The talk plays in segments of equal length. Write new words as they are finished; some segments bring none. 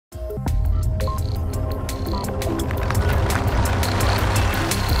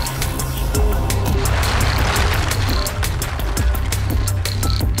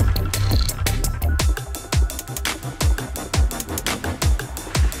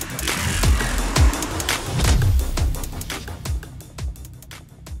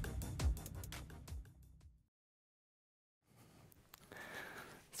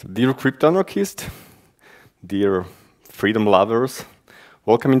Dear crypto anarchists, dear freedom lovers,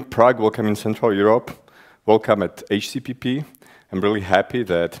 welcome in Prague, welcome in Central Europe, welcome at HCPP. I'm really happy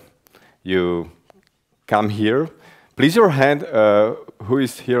that you come here. Please your hand, who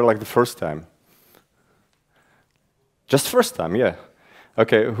is here like the first time? Just first time, yeah.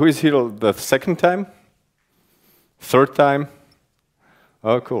 Okay, who is here the second time? Third time?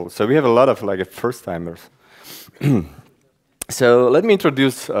 Oh, cool. So we have a lot of like first-timers. So let me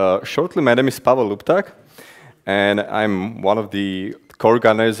introduce shortly. My name is Pavel Luptak, and I'm one of the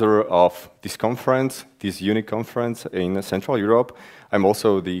co-organizers of this conference, this unique conference in Central Europe. I'm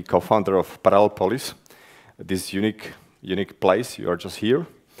also the co-founder of Parallel Polis, this unique place. You are just here.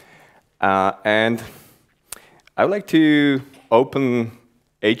 And I would like to open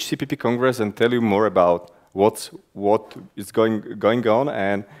HCPP Congress and tell you more about what is going on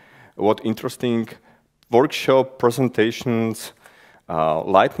and what interesting workshop presentations,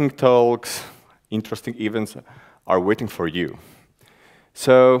 lightning talks, interesting events are waiting for you.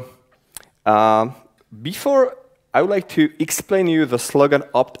 So before I would like to explain you the slogan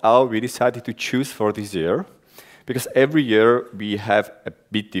opt-out we decided to choose for this year, because every year we have a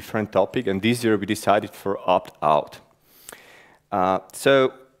bit different topic, and this year we decided for opt-out.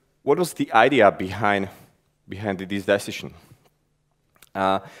 So what was the idea behind this decision?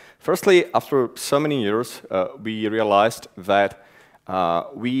 Firstly, after so many years, we realized that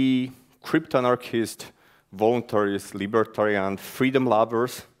we crypto-anarchist, voluntaries, libertarian, freedom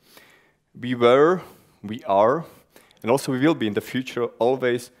lovers, we were, we are, and also we will be in the future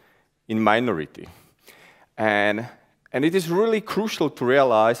always in minority. And it is really crucial to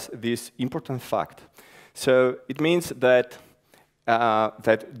realize this important fact. So it means that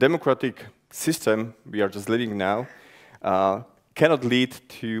that democratic system we are just living now cannot lead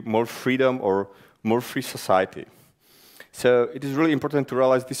to more freedom or more free society. So it is really important to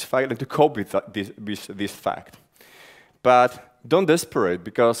realize this fact and to cope with this fact. But don't desperate,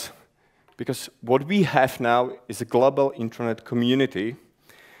 because what we have now is a global internet community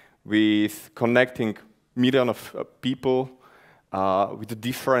with connecting millions of people with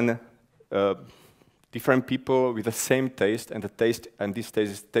different people with the same taste, and this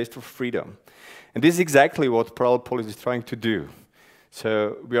taste is taste for freedom. And this is exactly what Parallel Polis is trying to do.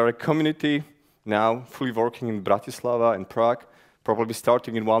 So we are a community now fully working in Bratislava and Prague, probably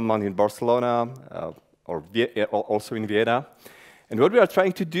starting in 1 month in Barcelona or also in Vienna. And what we are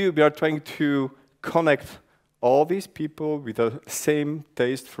trying to do, we are trying to connect all these people with the same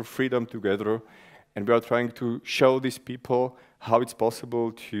taste for freedom together, and we are trying to show these people how it's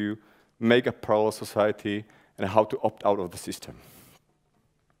possible to make a parallel society and how to opt out of the system.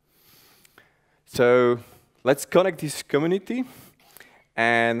 So let's connect this community.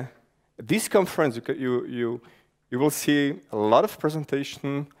 And this conference, you will see a lot of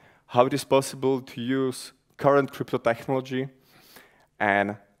presentation, how it is possible to use current crypto technology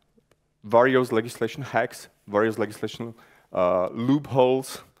and various legislation hacks, various legislation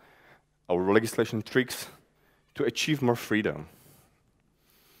loopholes, or legislation tricks to achieve more freedom.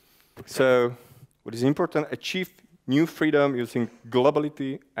 So what is important, achieve new freedom using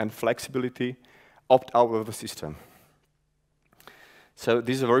globality and flexibility, opt out of the system. So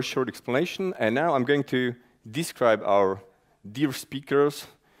this is a very short explanation, and now I'm going to describe our dear speakers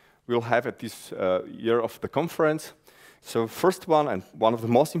we'll have at this year of the conference. So first one, and one of the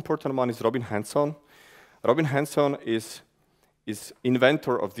most important one, is Robin Hanson. Robin Hanson is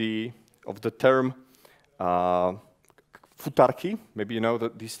inventor of the term futarchy. Maybe you know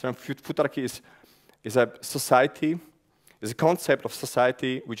this term. Futarchy is a society, is a concept of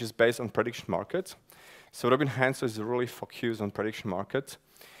society which is based on prediction markets. So Robin Hanson is really focused on prediction markets.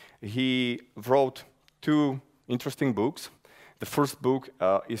 He wrote 2 interesting books. The first book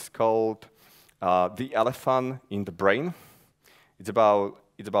is called The Elephant in the Brain. It's about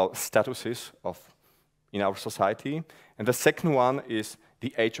statuses in our society. And the second one is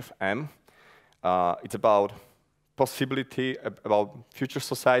The Age of M. It's about possibility, about future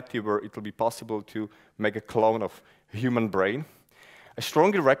society where it will be possible to make a clone of human brain. I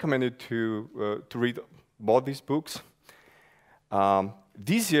strongly recommend it to read both these books.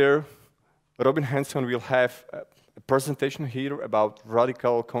 This year, Robin Hanson will have a presentation here about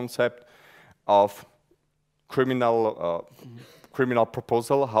radical concept of criminal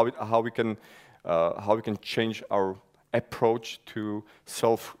proposal, how we can change our approach to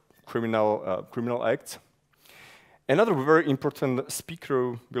solve criminal acts. Another very important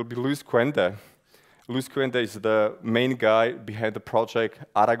speaker will be Luis Cuende. Luis Cuende is the main guy behind the project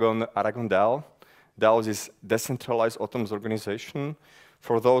Aragon DAO. DAO is Decentralized Autonomous Organization.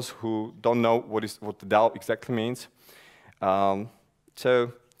 For those who don't know what DAO exactly means,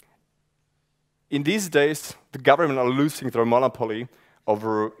 so in these days, the government are losing their monopoly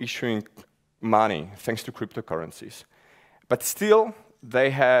over issuing money thanks to cryptocurrencies. But still,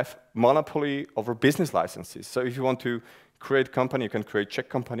 they have monopoly over business licenses. So if you want to create a company, you can create a Czech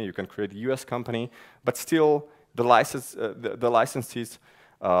company, you can create a US company, but still the licenses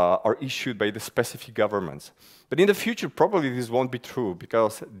are issued by the specific governments. But in the future, probably this won't be true,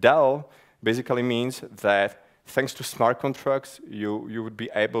 because DAO basically means that thanks to smart contracts, you would be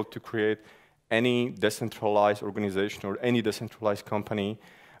able to create any decentralized organization or any decentralized company,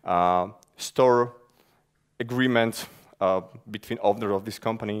 store agreements between owner of this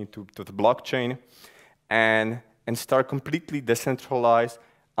company to the blockchain, and start completely decentralized,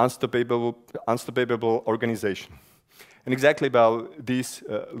 unstoppable organization. And exactly about this,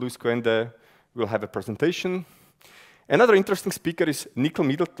 Luis Cuende will have a presentation. Another interesting speaker is Nicol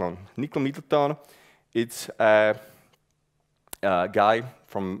Middleton. Nicol Middleton, it's a guy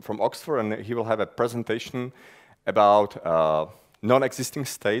from Oxford, and he will have a presentation about non-existing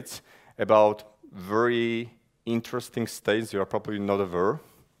states, about very interesting states you are probably not aware.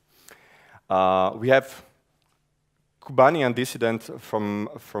 We have Cubanian dissident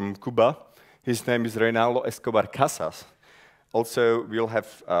from Cuba. His name is Reynaldo Escobar Casas. Also, we'll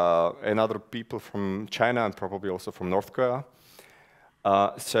have another people from China and probably also from North Korea.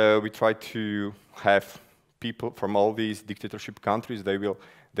 So we try to have people from all these dictatorship countries. They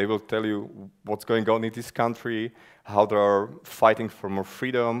will tell you what's going on in this country, how they are fighting for more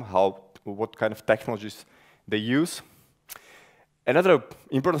freedom, what kind of technologies they use. Another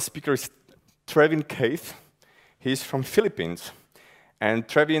important speaker is Trevin Keith. He's from Philippines, and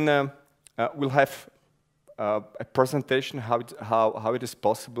Trevin will have a presentation how it is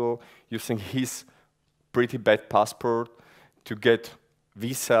possible using his pretty bad passport to get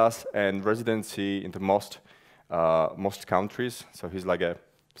visas and residency in the most countries. So he's like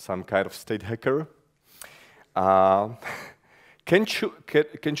some kind of state hacker. Ken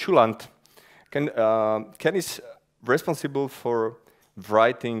Schuland. Ken is responsible for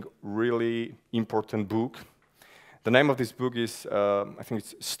writing really important book. The name of this book is, I think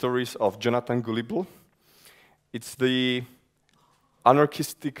it's Stories of Jonathan Gullible. It's the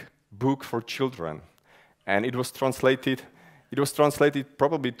anarchistic book for children, and it was translated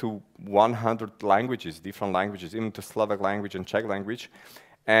probably to 100 languages, different languages, even to Slovak language and Czech language.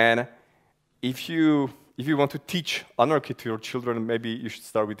 And if you want to teach anarchy to your children, maybe you should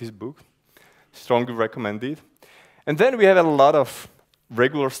start with this book. Strongly recommended. And then we have a lot of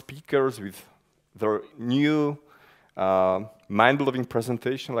regular speakers with their new mind-blowing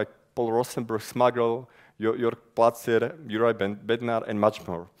presentation, like Paul Rosenberg, Smagel, Jörg Platzer, Juraj Bednar, and much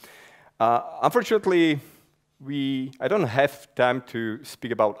more. Unfortunately, I don't have time to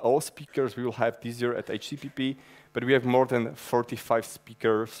speak about all speakers we will have this year at HCPP, but we have more than 45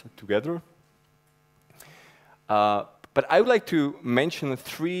 speakers together. But I would like to mention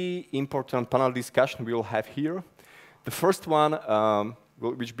 3 important panel discussions we will have here. The first one,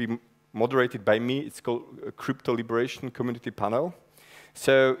 which will be moderated by me, it's called a Crypto Liberation Community Panel.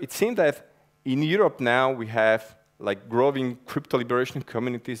 So it seems that in Europe now we have like growing crypto liberation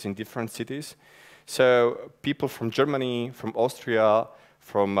communities in different cities. So people from Germany, from Austria,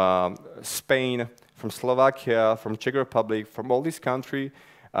 from Spain, from Slovakia, from Czech Republic, from all these countries,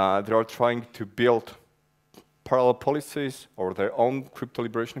 they are trying to build parallel policies or their own crypto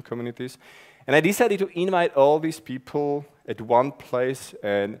liberation communities. And I decided to invite all these people at one place,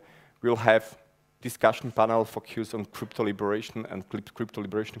 and we'll have discussion panel focused on crypto liberation and crypto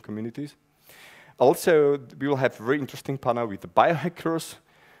liberation communities. Also, we will have a very interesting panel with the biohackers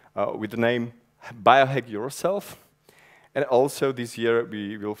with the name Biohack Yourself. And also this year,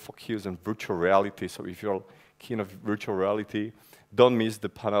 we will focus on virtual reality. So if you're keen on virtual reality, don't miss the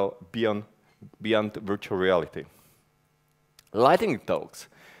panel Beyond Virtual Reality. Lightning talks.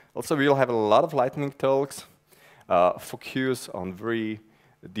 Also, we will have a lot of lightning talks, focus on very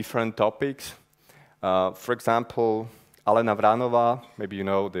different topics. For example, Alena Vranova, maybe you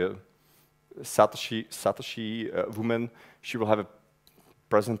know the Satoshi woman. She will have a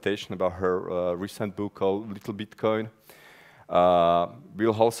presentation about her recent book called Little Bitcoin.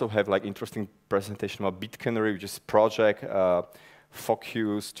 We'll also have like interesting presentation about Bitcoinery, which is a project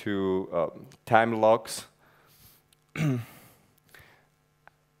focused to time locks.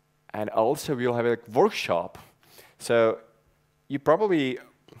 And also we'll have a workshop. So you probably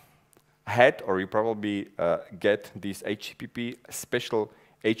had, or you probably get this HCPP special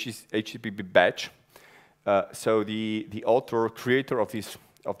HCPP badge. So the author, creator of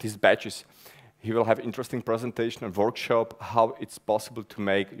these badges, he will have interesting presentation and workshop how it's possible to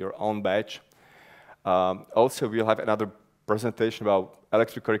make your own badge. Also, we'll have another presentation about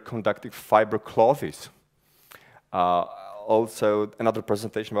electrically conductive fiber clothes. Also, another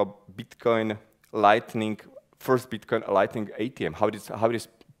presentation about Bitcoin Lightning, first Bitcoin Lightning ATM, how it is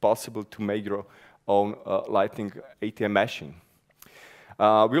possible to make your own Lightning ATM machine.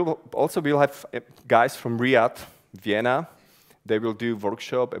 We'll have guys from Riyadh, Vienna. They will do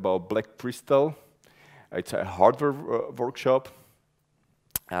workshop about Black Crystal. It's a hardware workshop.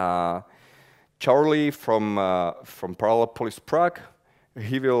 Charlie from Parallel Polis Prague,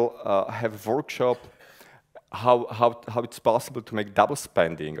 he will have a workshop how it's possible to make double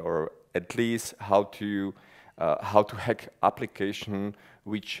spending, or at least how to hack application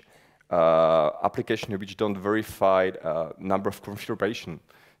which don't verify number of configuration.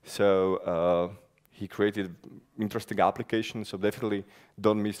 So he created interesting applications. So definitely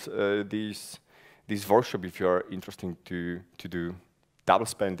don't miss this workshop if you are interested to do double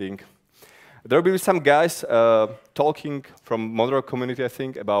spending. There will be some guys talking from Monero community, I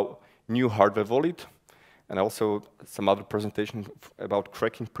think, about new hardware wallet, and also some other presentation about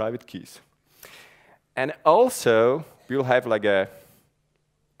cracking private keys. And also, we'll have like a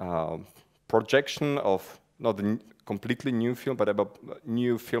projection of not a completely new film, but about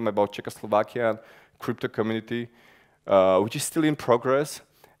new film about Czechoslovakia crypto community, which is still in progress.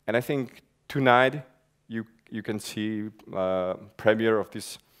 And I think tonight you can see premiere of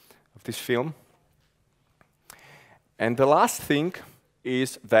this film. And the last thing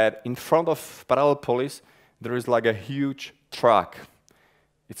is that in front of Parallel Polis there is like a huge truck.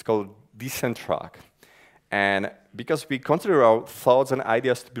 It's called Descent Truck. And because we consider our thoughts and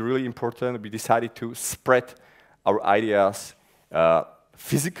ideas to be really important, we decided to spread our ideas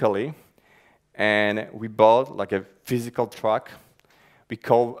physically. And we bought like a physical truck. We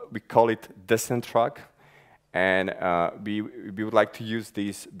call it Descent Truck. And we would like to use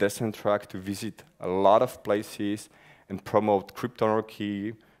this Descent Truck to visit a lot of places and promote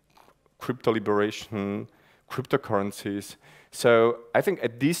crypto-anarchy, crypto liberation, cryptocurrencies. So I think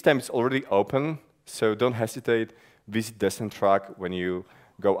at this time it's already open. So don't hesitate, visit Descent Truck when you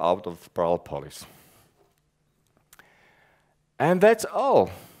go out of Parallel Polis. And that's all.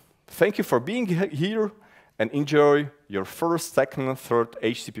 Thank you for being here, and enjoy your first, second, and third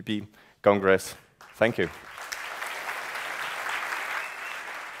HCPP Congress. Thank you.